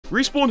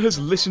Respawn has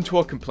listened to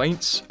our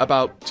complaints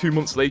about 2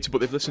 months later,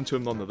 but they've listened to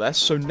them nonetheless,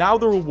 so now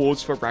the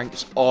rewards for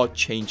ranks are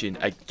changing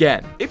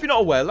again. If you're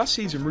not aware, last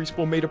season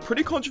Respawn made a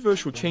pretty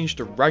controversial change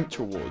to ranked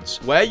rewards,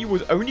 where you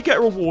would only get a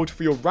reward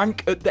for your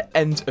rank at the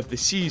end of the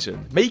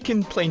season,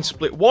 making playing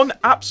Split 1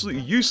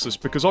 absolutely useless,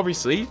 because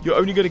obviously you're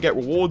only going to get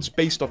rewards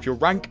based off your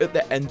rank at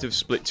the end of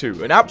Split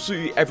 2, and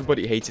absolutely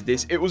everybody hated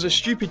this. It was a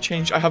stupid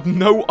change. I have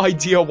no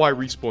idea why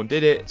Respawn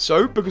did it.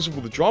 So, because of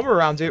all the drama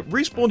around it,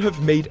 Respawn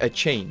have made a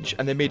change,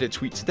 and they made a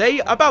tweet today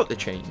about the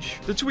change.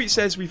 The tweet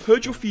says, "We've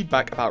heard your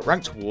feedback about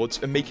ranked rewards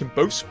and making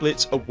both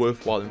splits a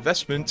worthwhile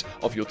investment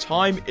of your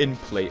time in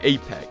play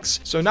Apex.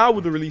 So now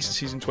with the release of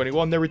Season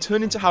 21, they're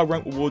returning to how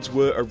ranked rewards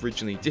were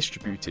originally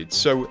distributed.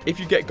 So if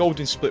you get gold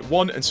in Split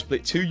 1 and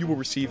Split 2, you will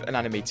receive an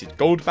animated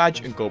gold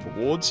badge and gold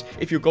rewards.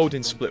 If you're gold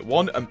in Split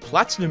 1 and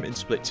platinum in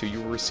Split 2, you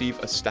will receive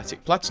a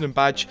static platinum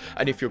badge.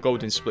 And if you're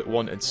gold in Split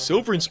 1 and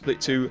silver in Split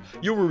 2,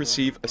 you will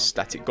receive a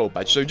static gold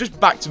badge." So just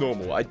back to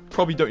normal. I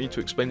probably don't need to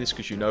explain this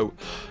because you know.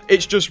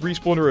 It's just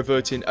Respawn are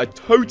reverting a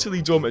totally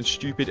dumb and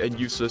stupid and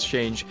useless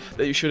change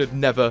that you should have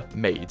never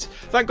made.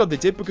 Thank God they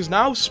did, because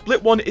now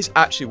Split 1 is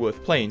actually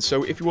worth playing.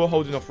 So if you were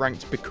holding off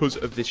ranked because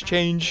of this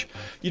change,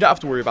 you don't have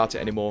to worry about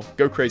it anymore.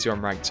 Go crazy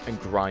on ranked and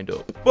grind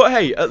up. But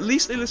hey, at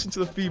least they listened to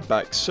the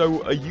feedback.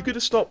 So are you going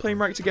to start playing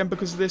ranked again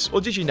because of this,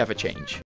 or did you never change?